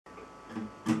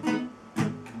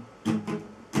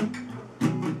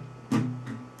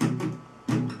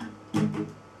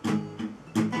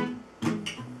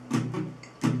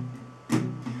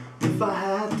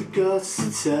guts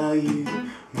to tell you,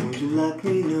 would you let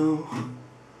me know?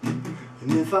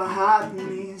 And if I had the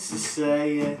means to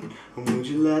say it, would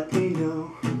you let me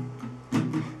know?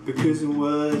 Because the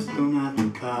words don't have the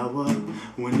power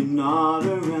when you're not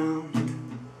around.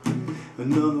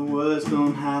 And other words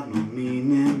don't have no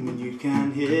meaning when you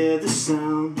can't hear the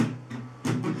sound.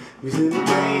 Because in the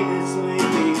brain it's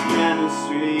making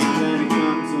chemistry when it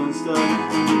comes unstuck.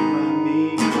 By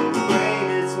me, in the brain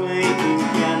it's making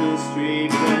chemistry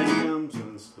when it comes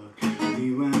unstuck. With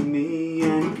you and me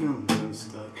and it comes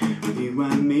unstuck. With you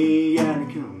and me and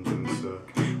it comes unstuck.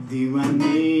 With you and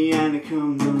me and it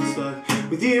comes unstuck.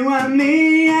 With you and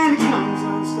me and it comes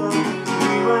unstuck. With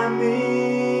you and me.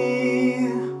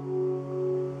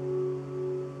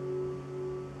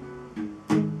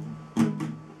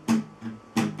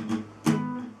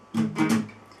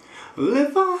 Well,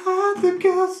 if I had the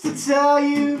guts to tell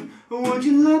you, would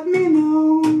you let me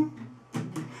know?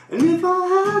 And if I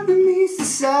had the means to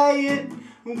say it,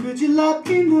 could you let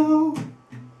me know?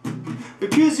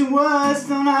 Because your words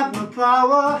don't have no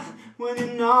power when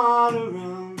you're not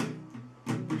around.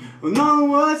 Well, no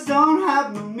words don't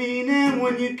have no meaning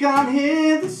when you can't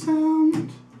hear the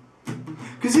sound.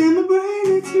 Cause in the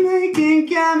brain it's making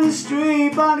chemistry,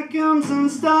 but it comes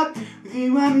unstuck. With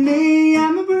you and me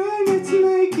and the brain it's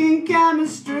making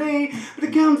chemistry, but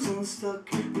it comes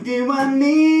unstuck. With you and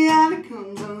me and it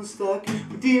comes unstuck.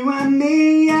 With you and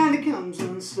me and it comes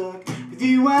unstuck. With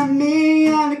you and me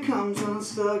and it comes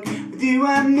unstuck. With you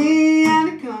and me and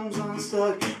it comes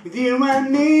unstuck. With you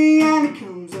and me and it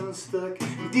comes unstuck.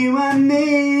 With you and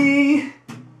me.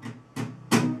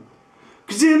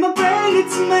 Cause in my brain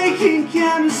it's making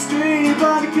chemistry,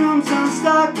 but it comes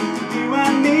unstuck. With you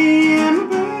and me and my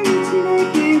brain it's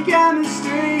making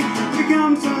chemistry, but it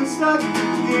comes unstuck.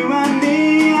 With you and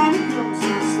me and it comes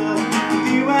unstuck.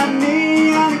 With you and me.